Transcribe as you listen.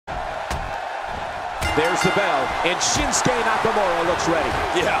There's the bell, and Shinsuke Nakamura looks ready.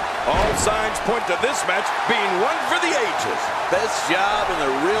 Yeah, all signs point to this match being one for the ages. Best job in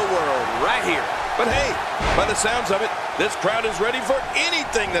the real world right here. But hey, by the sounds of it, this crowd is ready for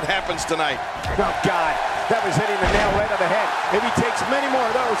anything that happens tonight. Oh, God, that was hitting the nail right on the head. If he takes many more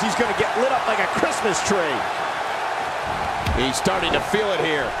of those, he's going to get lit up like a Christmas tree. He's starting to feel it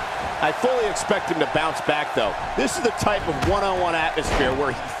here. I fully expect him to bounce back, though. This is the type of one-on-one atmosphere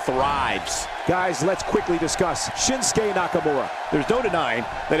where he thrives. Guys, let's quickly discuss Shinsuke Nakamura. There's no denying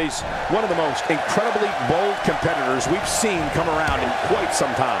that he's one of the most incredibly bold competitors we've seen come around in quite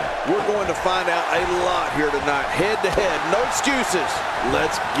some time. We're going to find out a lot here tonight. Head-to-head, no excuses.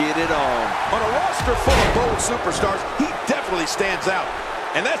 Let's get it on. On a roster full of bold superstars, he definitely stands out.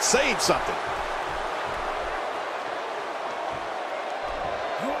 And that's saying something.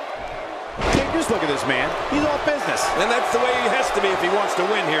 Just look at this man. He's all business. And that's the way he has to be if he wants to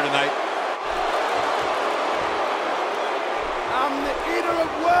win here tonight. I'm the eater of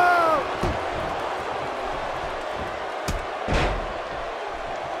worlds.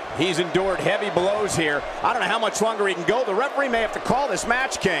 He's endured heavy blows here. I don't know how much longer he can go. The referee may have to call this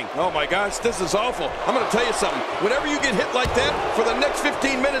match, King. Oh my gosh, this is awful. I'm going to tell you something. Whenever you get hit like that, for the next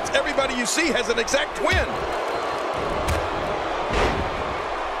 15 minutes, everybody you see has an exact twin.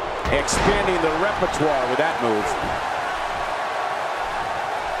 Expanding the repertoire with that move.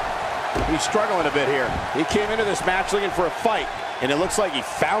 He's struggling a bit here. He came into this match looking for a fight, and it looks like he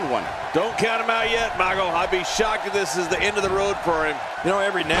found one. Don't count him out yet, Michael. I'd be shocked if this is the end of the road for him. You know,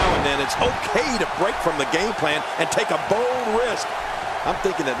 every now and then, it's okay to break from the game plan and take a bold risk. I'm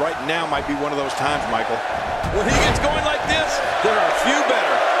thinking that right now might be one of those times, Michael. When he gets going like this, there are a few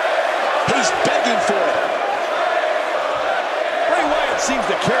better. He's begging for it. Bray Wyatt seems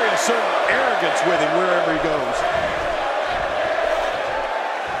to carry a certain arrogance with him wherever he goes.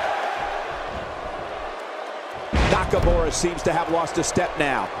 Nakamura seems to have lost a step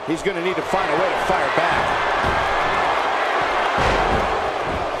now. He's going to need to find a way to fire back.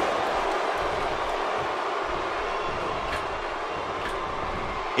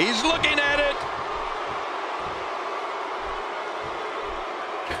 He's looking at it.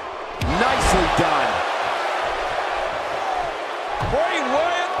 Nicely done. Bray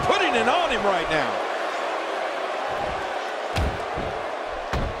Wyatt putting it on him right now.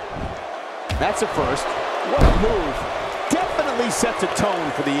 That's a first. What a move. Definitely sets a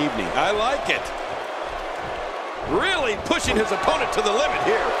tone for the evening. I like it. Really pushing his opponent to the limit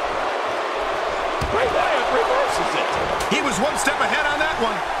here. Bray Wyatt reverses it. He was one step ahead on that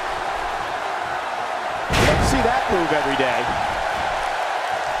one. You don't see that move every day.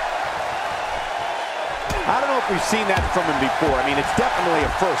 I don't know if we've seen that from him before. I mean, it's definitely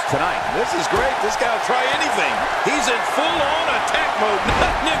a first tonight. This is great. This guy will try anything. He's in full-on attack mode.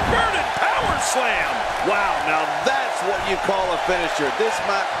 Inverted power slam. Wow, now that's what you call a finisher. This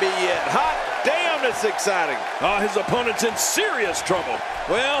might be it. Hot damn, it's exciting. Oh, his opponent's in serious trouble.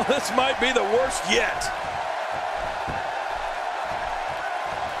 Well, this might be the worst yet.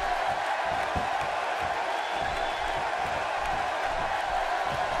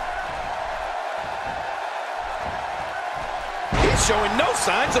 Showing no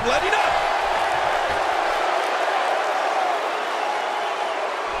signs of letting up.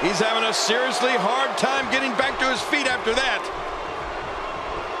 He's having a seriously hard time getting back to his feet after that.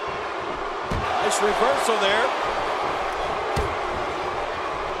 Nice reversal there.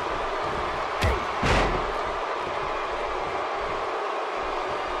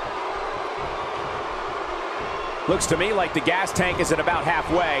 Looks to me like the gas tank is at about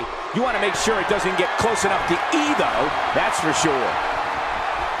halfway. You want to make sure it doesn't get close enough to E, though. That's for sure.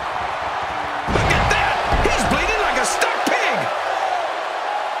 Look at that! He's bleeding like a stuck pig!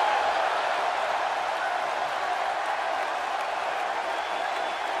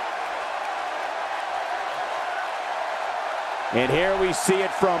 And here we see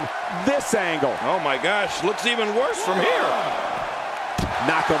it from this angle. Oh my gosh, looks even worse from here.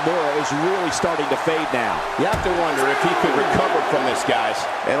 Nakamura is really starting to fade now. You have to wonder if he could recover from this, guys.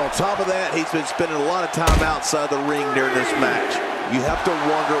 And on top of that, he's been spending a lot of time outside the ring during this match. You have to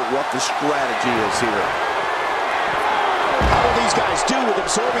wonder what the strategy is here. How will these guys do with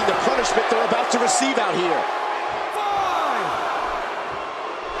absorbing the punishment they're about to receive out here?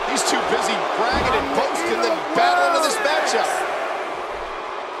 He's too busy bragging and boasting than battling in this matchup.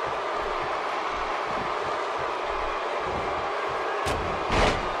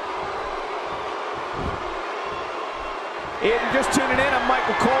 If you're just tuning in, I'm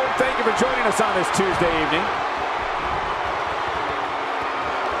Michael Cole. Thank you for joining us on this Tuesday evening.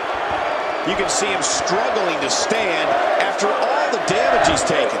 You can see him struggling to stand after all the damage he's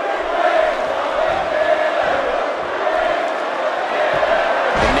taken.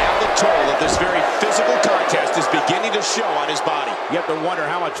 beginning to show on his body. You have to wonder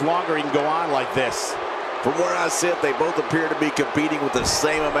how much longer he can go on like this. From where I sit, they both appear to be competing with the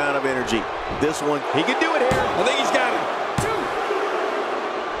same amount of energy. This one, he can do it here. I think he's got it.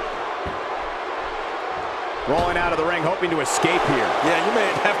 Rolling out of the ring, hoping to escape here. Yeah, you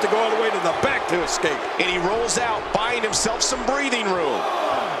may have to go all the way to the back to escape. And he rolls out, buying himself some breathing room.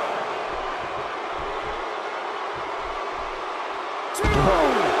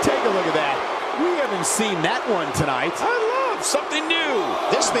 Oh, take a look at that. We haven't seen that one tonight. I love something new.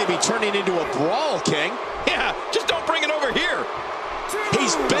 This may be turning into a brawl, King. Yeah, just don't bring it over here.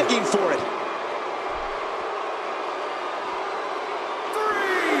 He's begging for it.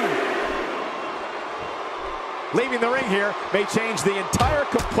 Leaving the ring here may change the entire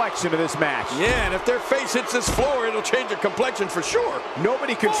complexion of this match. Yeah, and if their face hits this floor, it'll change their complexion for sure.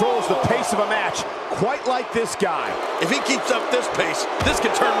 Nobody controls the pace of a match quite like this guy. If he keeps up this pace, this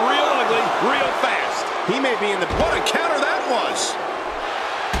could turn real ugly real fast. He may be in the... What a counter that was. 6.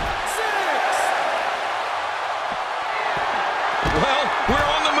 Well, we're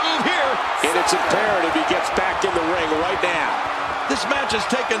on the move here. And it's imperative he gets back in the ring right now. This match has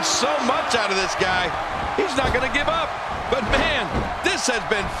taken so much out of this guy. He's not going to give up. But, man, this has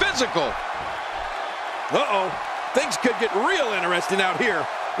been physical. Uh-oh. Things could get real interesting out here.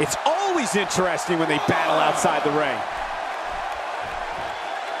 It's always interesting when they battle outside the ring.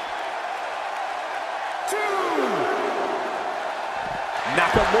 2.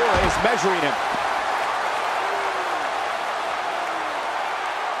 Nakamura is measuring him.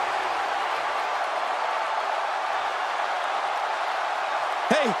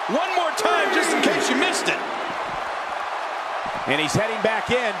 Hey, one more time just in case you missed it. And he's heading back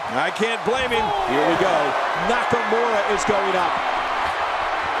in. I can't blame him. Here we go. Nakamura is going up.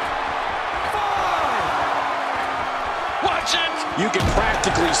 5. Watch it. You can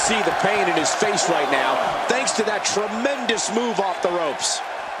practically see the pain in his face right now, thanks to that tremendous move off the ropes.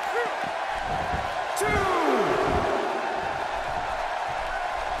 2.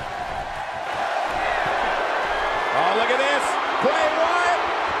 Oh, look at this. Bray Wyatt.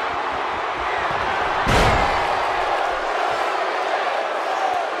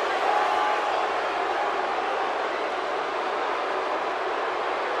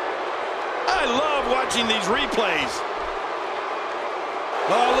 I love watching these replays.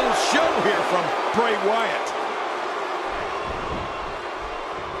 A little show here from Bray Wyatt.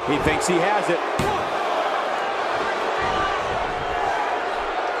 He thinks he has it.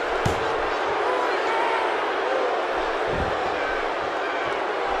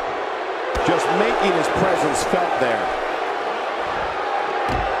 Just making his presence felt there.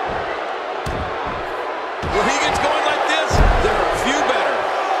 When he gets going like this, there are a few better.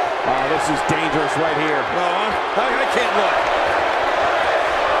 Oh, this is dangerous right here. No, I can't look.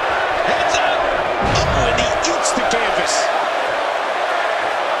 Heads up! Oh, and he eats the canvas.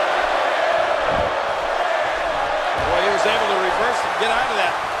 Boy, he was able to reverse and get out of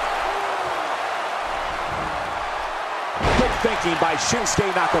that. Quick thinking by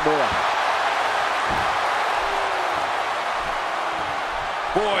Shinsuke Nakamura.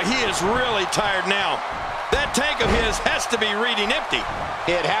 Boy, he is really tired now. That tank of his has to be reading empty.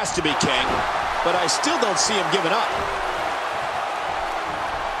 It has to be, King, but I still don't see him giving up.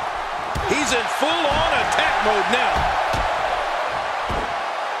 He's in full-on attack mode now.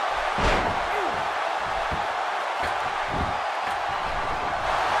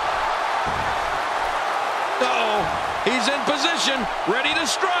 Uh-oh. He's in position, ready to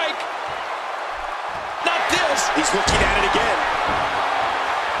strike. Not this. He's looking at it again.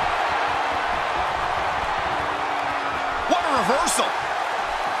 What a reversal.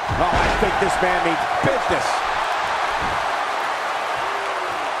 Oh, I think this man means business.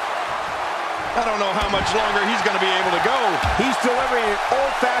 I don't know how much longer he's going to be able to go. He's delivering an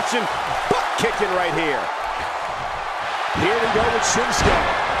old-fashioned butt kicking right here. Here we go with Shinsuke.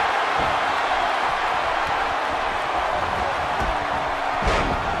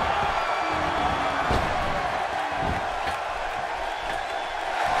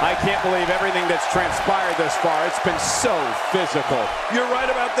 I can't believe everything that's transpired thus far. It's been so physical. You're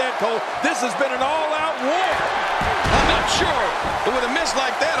right about that, Cole. This has been an all-out war. I'm not sure, but with a miss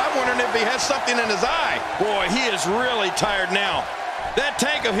like that, I'm wondering if he has something in his eye. Boy, he is really tired now. That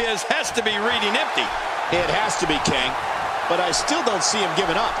tank of his has to be reading empty. It has to be, King, but I still don't see him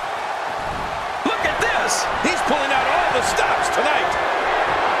giving up. Look at this. He's pulling out all the stops tonight.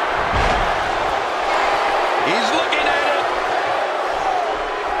 He's looking at it.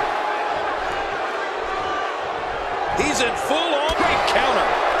 He's in full-on great counter.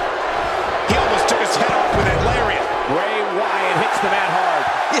 He almost took his head off with that lariat. Bray Wyatt hits the mat hard.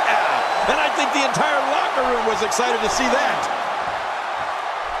 Yeah, and I think think the entire locker room was excited to see that.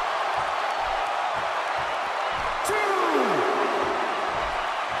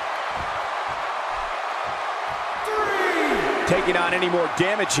 Taking on any more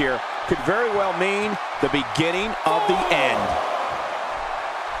damage here could very well mean the beginning of the end.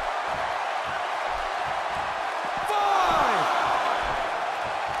 5.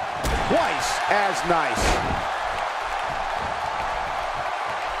 Twice as nice.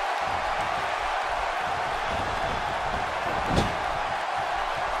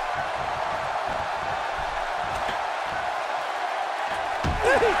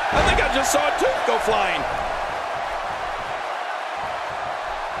 I think I just saw a tooth go flying.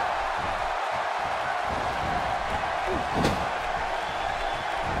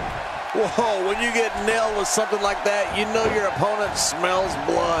 Whoa, when you get nailed with something like that, you know your opponent smells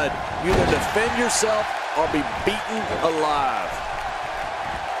blood. You either defend yourself or be beaten alive.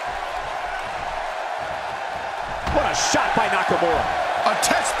 What a shot by Nakamura. A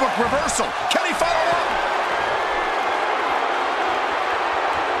textbook reversal. Can he follow up?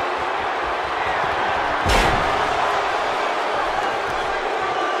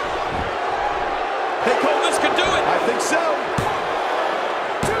 Hey, Cole, this could do it. I think so.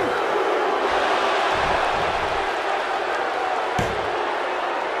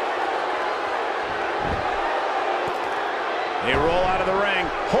 They roll out of the ring,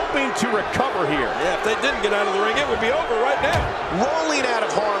 hoping to recover here. Yeah, if they didn't get out of the ring, it would be over right now. Rolling out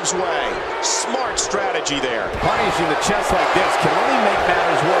of harm's way. Smart strategy there. Punishing the chest like this can only make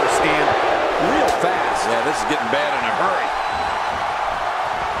matters worse, and real fast. Yeah, this is getting bad in a hurry.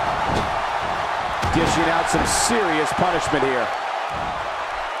 Dishing out some serious punishment here.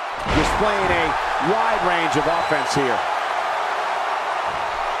 Displaying a wide range of offense here.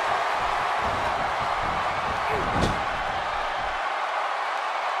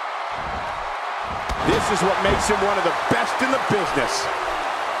 This is what makes him one of the best in the business.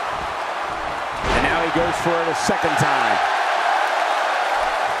 And now he goes for it a second time.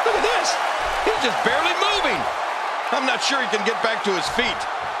 Look at this. He's just barely moving. I'm not sure he can get back to his feet.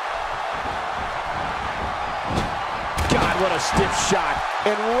 God, what a stiff shot.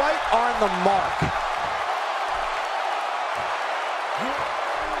 And right on the mark.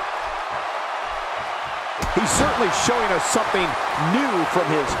 He's certainly showing us something new from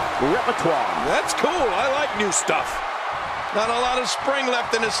his repertoire. That's cool. I like new stuff. Not a lot of spring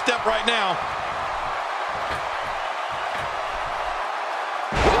left in his step right now.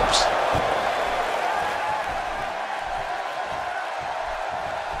 Whoops.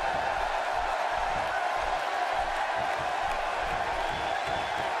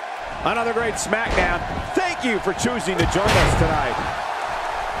 Another great SmackDown. Thank you for choosing to join us tonight.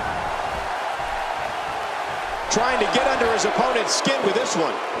 Trying to get under his opponent's skin with this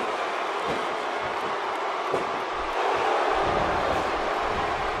one.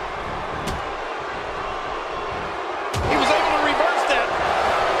 He was able to reverse that.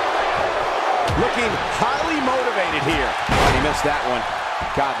 Looking highly motivated here. Oh, he missed that one.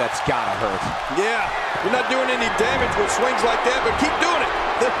 God, that's gotta hurt. Yeah, you're not doing any damage with swings like that, but keep doing it.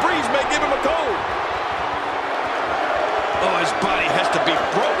 The breeze may give him a cold. Oh, his body has to be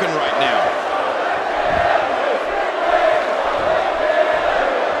broken right now.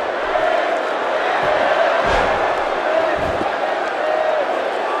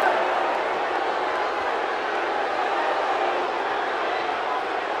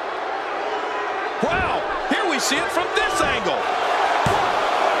 Wow, here we see it from this angle. 1,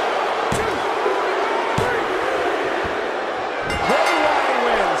 2, 3. Bray Wyatt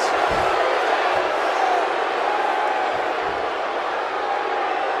wins.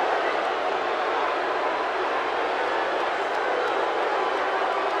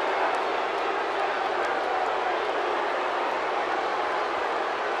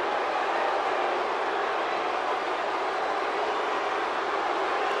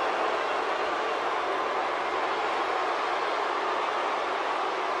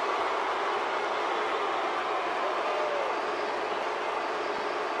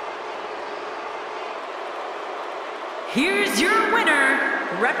 Here's your winner,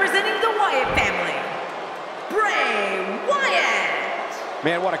 representing the Wyatt family, Bray Wyatt.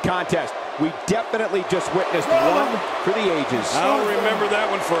 Man, what a contest. We definitely just witnessed one for the ages. I'll remember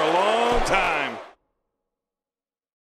that one for a long time.